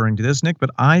actually referring to this, Nick, but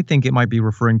I think it might be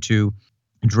referring to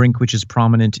a drink which is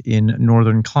prominent in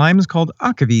northern climes called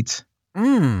akavit.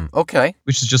 Okay.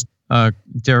 Which is just a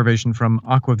derivation from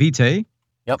aquavitae,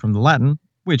 from the Latin,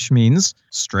 which means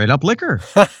straight up liquor.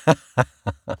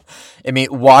 I mean,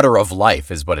 water of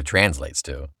life is what it translates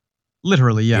to.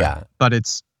 Literally, yeah. But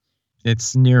it's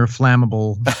near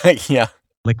flammable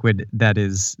liquid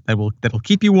that'll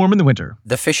keep you warm in the winter.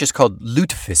 The fish is called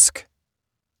lutefisk.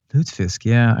 Lutefisk,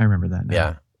 yeah, I remember that now.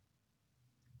 Yeah.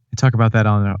 I talk about that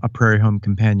on a Prairie Home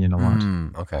Companion a lot.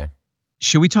 Okay.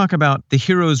 Should we talk about the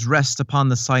heroes rest upon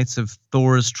the sites of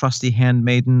Thor's trusty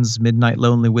handmaidens, midnight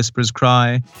lonely whispers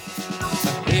cry?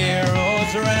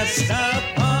 Heroes rest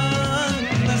upon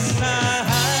the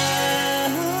sides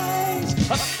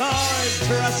of Thor's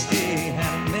trusty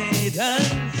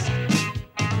handmaidens.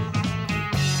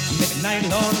 Midnight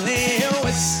lonely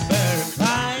whisper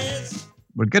cries.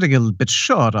 We're getting a bit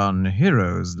short on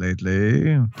heroes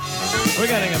lately. We're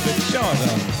getting a bit short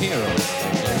on heroes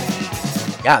lately.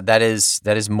 Yeah, that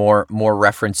is more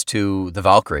reference to the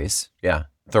Valkyries. Yeah,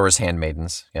 Thor's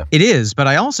handmaidens. Yeah, it is. But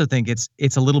I also think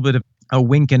it's a little bit of a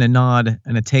wink and a nod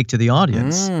and a take to the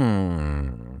audience,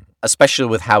 especially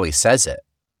with how he says it.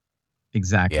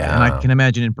 Exactly, and I can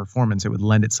imagine in performance it would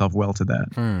lend itself well to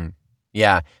that.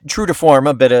 Yeah, true to form,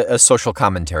 a bit of a social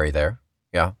commentary there.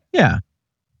 Yeah.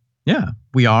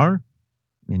 We are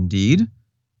indeed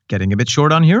getting a bit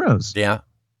short on heroes. Yeah.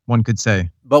 One could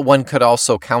say. But one could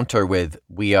also counter with,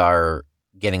 we are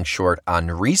getting short on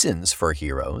reasons for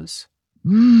heroes.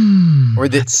 Or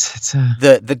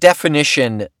the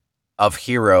definition of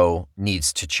hero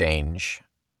needs to change.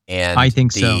 And I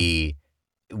think so.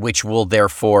 Which will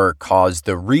therefore cause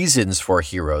the reasons for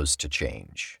heroes to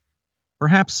change.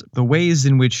 Perhaps the ways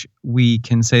in which we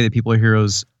can say that people are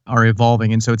heroes are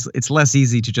evolving. And so it's less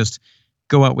easy to just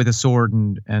go out with a sword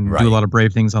and do a lot of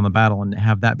brave things on the battle and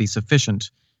have that be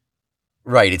sufficient.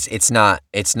 Right. It's not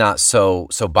so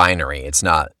binary. It's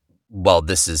not, well,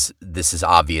 this is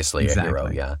obviously a hero.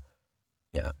 Yeah.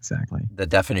 Yeah. Exactly. The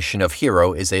definition of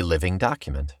hero is a living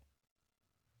document.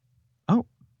 Oh.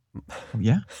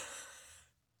 Yeah.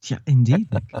 Yeah, indeed.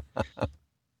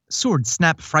 Sword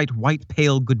snap fright white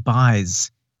pale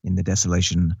goodbyes in the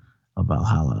desolation of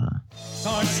Valhalla.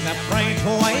 Sword snap bright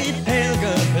white pale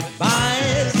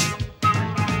goodbyes.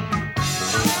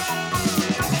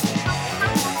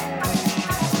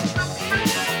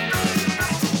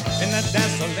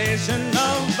 Desolation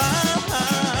of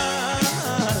Valhalla.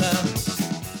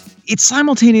 It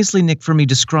simultaneously, Nick, for me,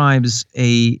 describes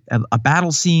a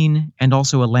battle scene and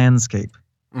also a landscape.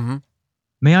 Mm-hmm.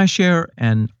 May I share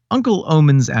an Uncle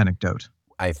Omen's anecdote?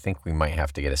 I think we might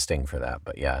have to get a sting for that,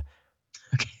 but yeah.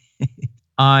 Okay.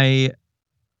 I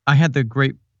had the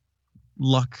great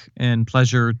luck and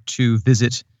pleasure to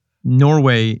visit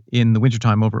Norway in the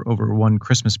wintertime over one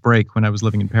Christmas break when I was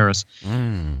living in Paris.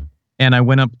 And I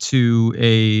went up to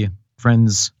a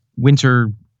friend's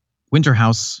winter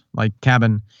house, like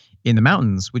cabin in the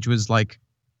mountains, which was like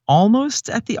almost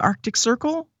at the Arctic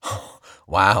Circle.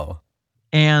 Wow.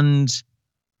 And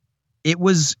it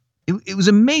was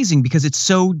amazing because it's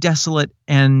so desolate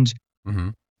and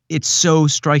it's so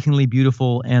strikingly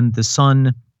beautiful, and the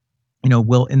sun,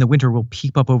 will in the winter will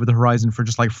peep up over the horizon for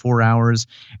just like 4 hours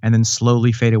and then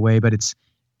slowly fade away. But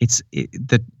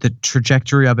the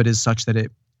trajectory of it is such that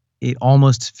it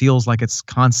almost feels like it's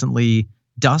constantly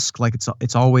dusk, like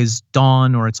it's always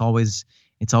dawn or it's always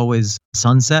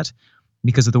sunset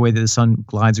because of the way that the sun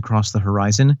glides across the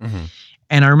horizon.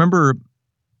 And I remember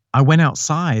I went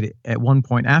outside at one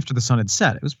point after the sun had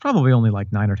set. It was probably only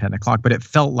like 9 or 10 o'clock, but it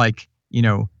felt like,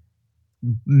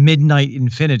 midnight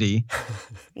infinity.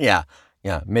 Yeah.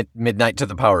 Midnight to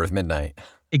the power of midnight.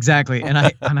 Exactly. And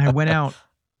I went out,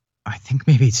 I think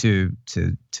maybe to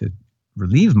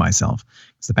relieve myself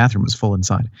because the bathroom was full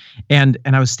inside, and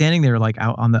I was standing there like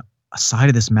out on the side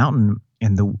of this mountain,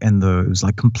 and it was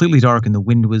like completely dark and the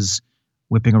wind was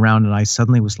whipping around, and I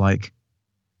suddenly was like,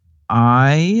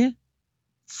 I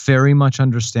very much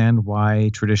understand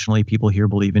why traditionally people here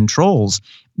believe in trolls.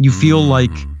 You feel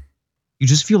like you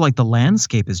just feel like the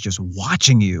landscape is just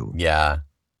watching you. Yeah.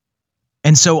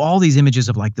 And so all these images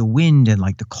of like the wind and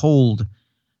like the cold,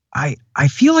 I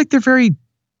feel like they're very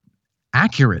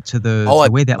accurate to the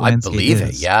way that landscape is. I believe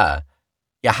it, yeah.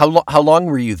 Yeah, how long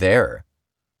were you there?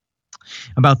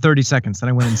 About 30 seconds. Then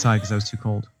I went inside because I was too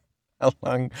cold. How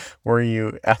long were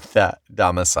you at that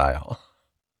domicile?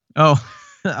 Oh,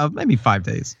 maybe 5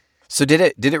 days. So did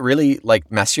it really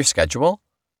like mess your schedule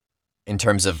in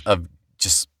terms of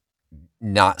just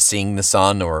not seeing the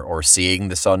sun or seeing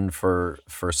the sun for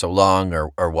so long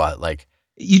or what? Like,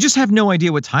 you just have no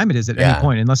idea what time it is at any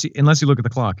point unless you look at the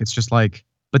clock. It's just like,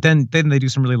 but then they do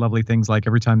some really lovely things. Like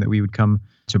every time that we would come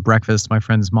to breakfast, my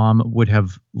friend's mom would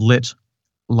have lit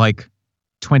like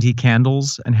 20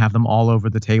 candles and have them all over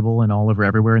the table and all over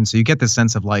everywhere. And so you get this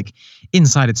sense of like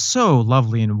inside it's so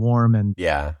lovely and warm. And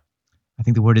yeah, I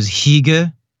think the word is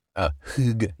hygge.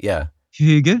 Hygge, yeah.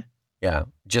 Hygge. Yeah,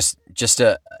 just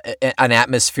an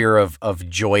atmosphere of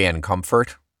joy and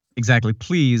comfort. Exactly.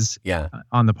 Please, yeah,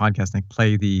 on the podcast, Nick,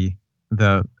 play the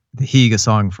Hygge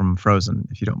song from Frozen,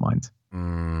 if you don't mind.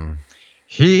 Hygge,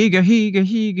 hygge,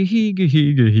 hygge, hygge,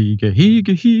 hygge, hygge,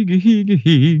 hygge, hygge, hygge,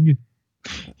 hygge.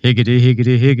 Higgity,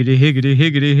 higgity, higgity, higgity,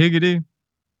 higgity, higgity.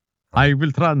 I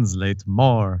will translate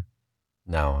more.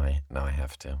 No, I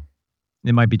have to.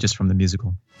 It might be just from the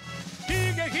musical.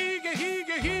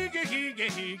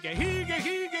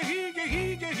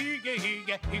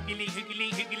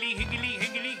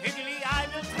 I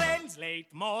will translate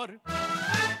more.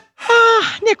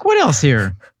 Nick, what else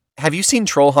here? Have you seen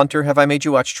Troll Hunter? Have I made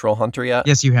you watch Troll Hunter yet?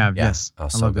 Yes, you have. Yes. Oh,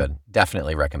 so good.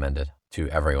 Definitely recommended to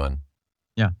everyone.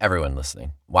 Yeah. Everyone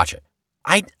listening. Watch it.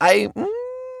 I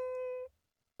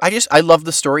love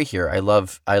the story here. I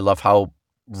love how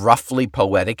roughly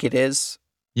poetic it is.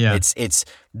 Yeah. It's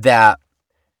that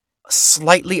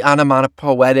slightly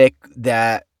onomatopoetic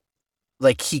that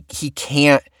like he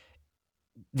can't,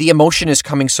 the emotion is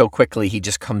coming so quickly, he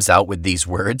just comes out with these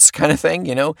words kind of thing,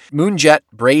 you know? Moonjet,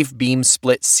 brave beam,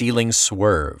 split, ceiling,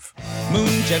 swerve.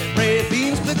 Moonjet, brave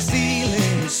beam, split,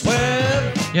 ceiling,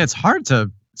 swerve. Yeah, it's hard to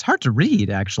read,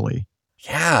 actually.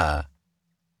 Yeah.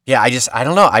 Yeah, I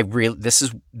don't know.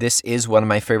 This is one of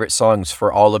my favorite songs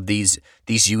for all of these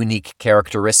unique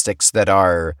characteristics that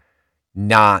are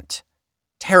not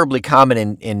terribly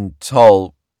common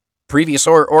until previous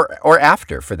or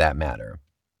after, for that matter.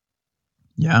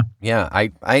 Yeah. Yeah, I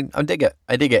dig it.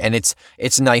 I dig it. And it's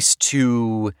nice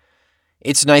to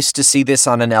see this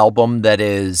on an album that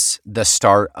is the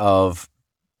start of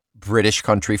British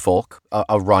country folk,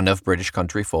 a run of British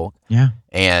country folk. Yeah.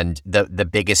 And the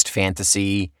biggest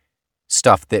fantasy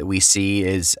stuff that we see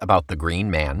is about the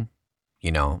Green Man,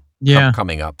 you know,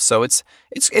 coming up. So it's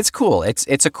cool.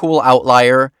 It's a cool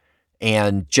outlier,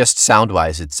 and just sound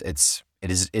wise, it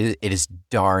is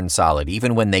darn solid.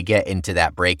 Even when they get into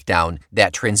that breakdown,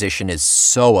 that transition is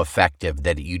so effective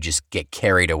that you just get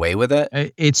carried away with it.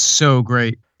 It's so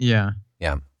great. Yeah.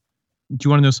 Yeah. Do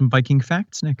you want to know some Viking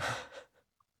facts, Nick?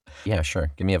 Yeah, sure.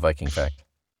 Give me a Viking fact.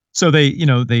 So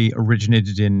they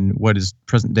originated in what is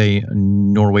present day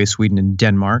Norway, Sweden, and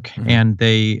Denmark, and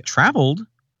they traveled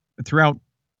throughout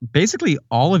basically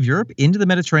all of Europe, into the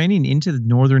Mediterranean, into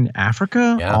northern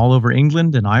Africa, all over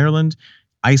England and Ireland,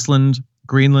 Iceland,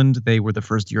 Greenland. They were the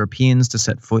first Europeans to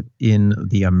set foot in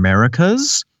the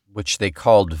Americas, which they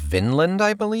called Vinland,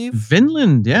 I believe.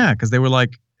 Vinland, yeah, because they were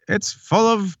like, it's full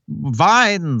of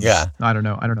vines. Yeah. I don't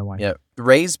know why. Yeah.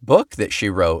 Ray's book that she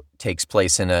wrote takes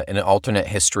place in an alternate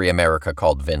history America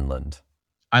called Vinland.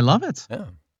 I love it. Yeah.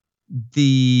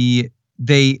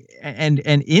 And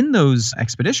in those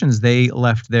expeditions, they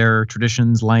left their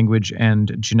traditions, language,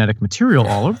 and genetic material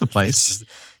all over the place.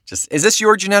 Just is this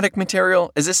your genetic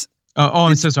material? Is this?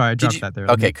 I'm so sorry. I dropped that there.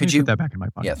 Okay, could you put that back in my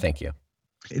pocket? Yeah, thank you.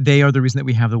 They are the reason that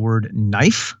we have the word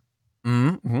knife.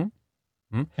 Mm-hmm.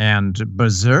 And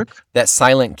berserk. That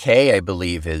silent K, I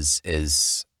believe,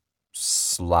 is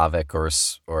Slavic or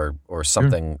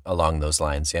something along those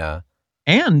lines. Yeah.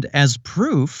 And as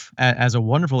proof, as a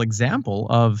wonderful example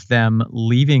of them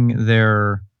leaving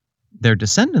their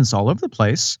descendants all over the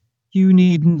place, you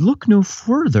need look no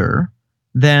further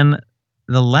than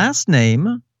the last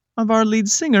name of our lead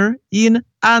singer, Ian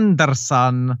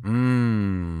Anderson.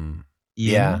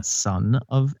 Ian, son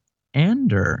of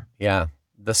Ander. Yeah,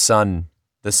 the son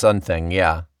thing.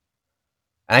 Yeah,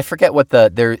 and I forget what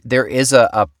there is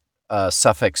a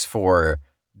suffix for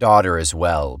daughter as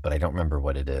well, but I don't remember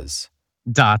what it is.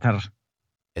 Daughter.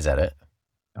 Is that it?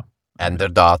 No. And their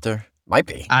daughter? Might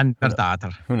be. And their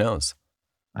daughter. Who knows?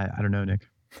 I don't know, Nick.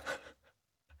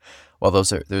 Well,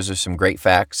 those are some great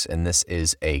facts, and this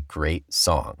is a great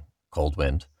song, Cold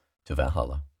Wind to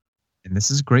Valhalla. And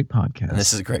this is a great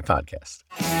podcast.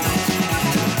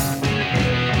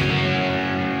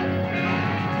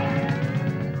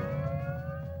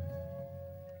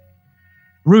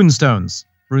 Runestones.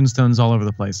 runestones all over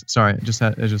the place. Sorry, I'm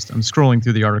scrolling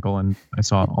through the article and I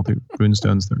saw all the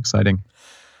runestones. They're exciting.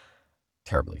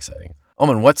 Terribly exciting.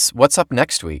 Omen, what's up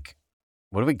next week?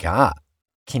 What do we got?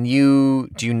 Do you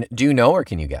know or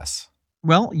can you guess?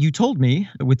 Well, you told me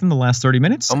within the last 30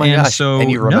 minutes. Oh my gosh! So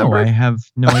and you remember? No, I have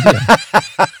no idea.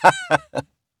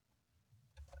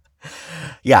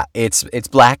 Yeah, it's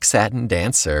Black Satin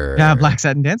Dancer. Yeah, Black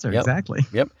Satin Dancer. Yep. Exactly.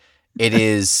 Yep. It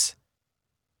is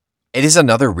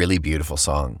another really beautiful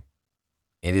song.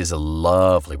 It is a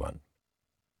lovely one.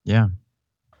 Yeah.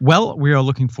 Well, we are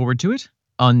looking forward to it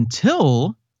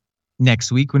until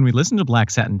next week when we listen to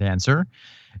Black Satin Dancer.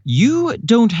 You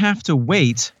don't have to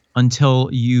wait until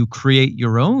you create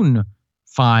your own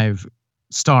 5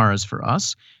 stars for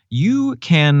us. You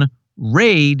can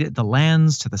raid the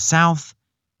lands to the south,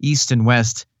 east, and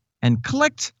west and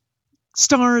collect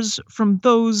stars from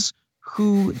those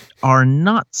who are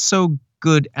not so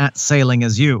good at sailing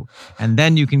as you. And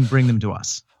then you can bring them to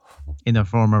us in the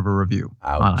form of a review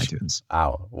on iTunes.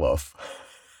 Ow, woof.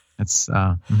 That's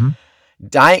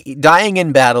dying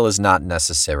in battle is not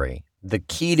necessary. The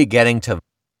key to getting to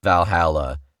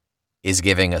Valhalla is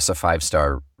giving us a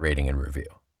 5-star rating and review.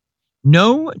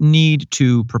 No need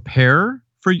to prepare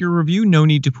for your review. No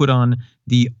need to put on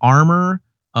the armor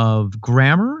of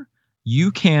grammar.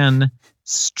 You can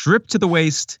strip to the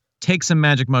waist, take some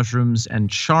magic mushrooms, and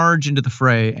charge into the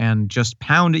fray and just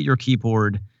pound at your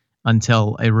keyboard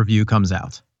until a review comes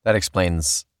out. That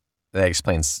explains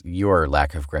your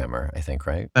lack of grammar, I think,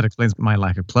 right? That explains my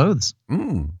lack of clothes.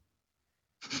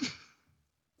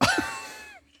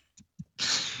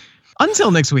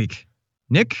 Until next week,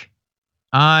 Nick,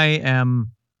 I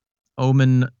am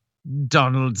Omen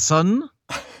Donaldson.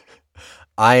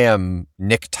 I am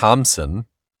Nick Thompson.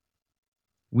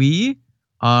 We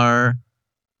are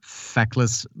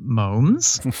Feckless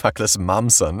Momes. Feckless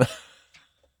Momson.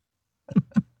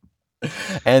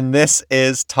 And this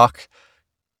is Talk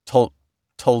Told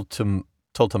to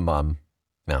Mom.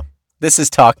 No. This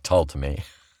is Talk Told to Me.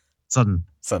 Son.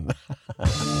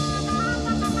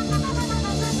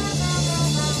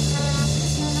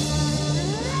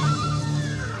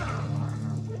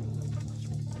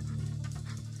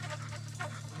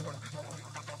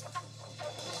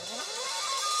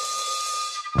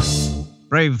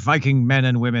 Brave Viking men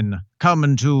and women, come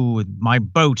into my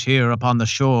boat here upon the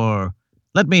shore.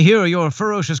 Let me hear your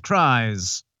ferocious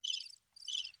cries.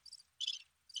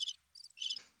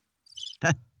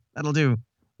 That'll do.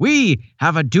 We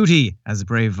have a duty as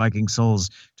brave Viking souls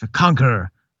to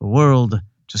conquer the world,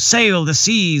 to sail the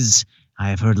seas. I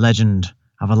have heard legend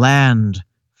of a land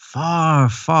far,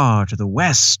 far to the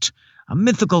west, a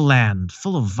mythical land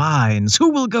full of vines. Who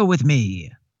will go with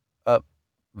me?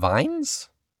 Vines?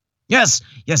 Yes,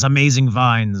 amazing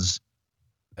vines.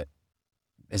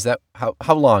 Is that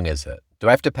how long is it? Do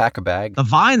I have to pack a bag? The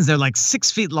vines, they're like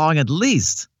 6 feet long at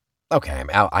least. Okay,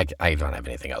 I don't have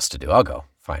anything else to do. I'll go.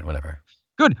 Fine, whatever.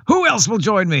 Good. Who else will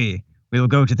join me? We will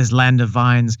go to this land of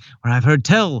vines where I've heard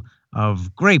tell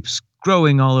of grapes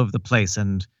growing all over the place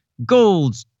and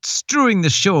gold strewing the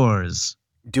shores.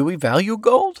 Do we value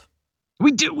gold?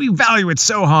 We do. We value it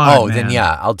so hard. Oh, man. Then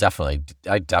yeah,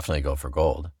 I'd definitely go for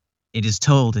gold. It is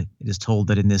told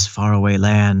that in this faraway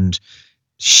land,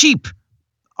 sheep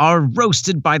are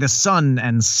roasted by the sun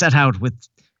and set out with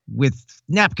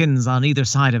napkins on either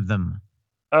side of them.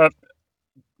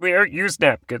 We don't use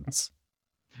napkins.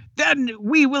 Then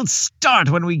we will start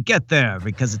when we get there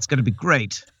because it's going to be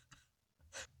great.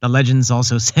 The legends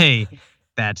also say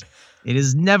that it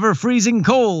is never freezing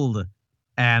cold,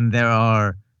 and there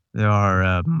are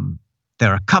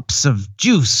cups of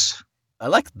juice. I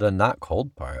like the not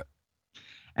cold part.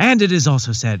 And it is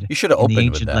also said you should have opened in the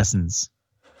ancient with that. lessons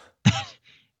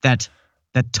that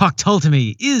Talk Told to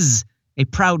Me is a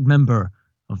proud member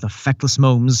of the Feckless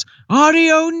Momes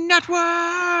Audio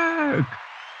Network.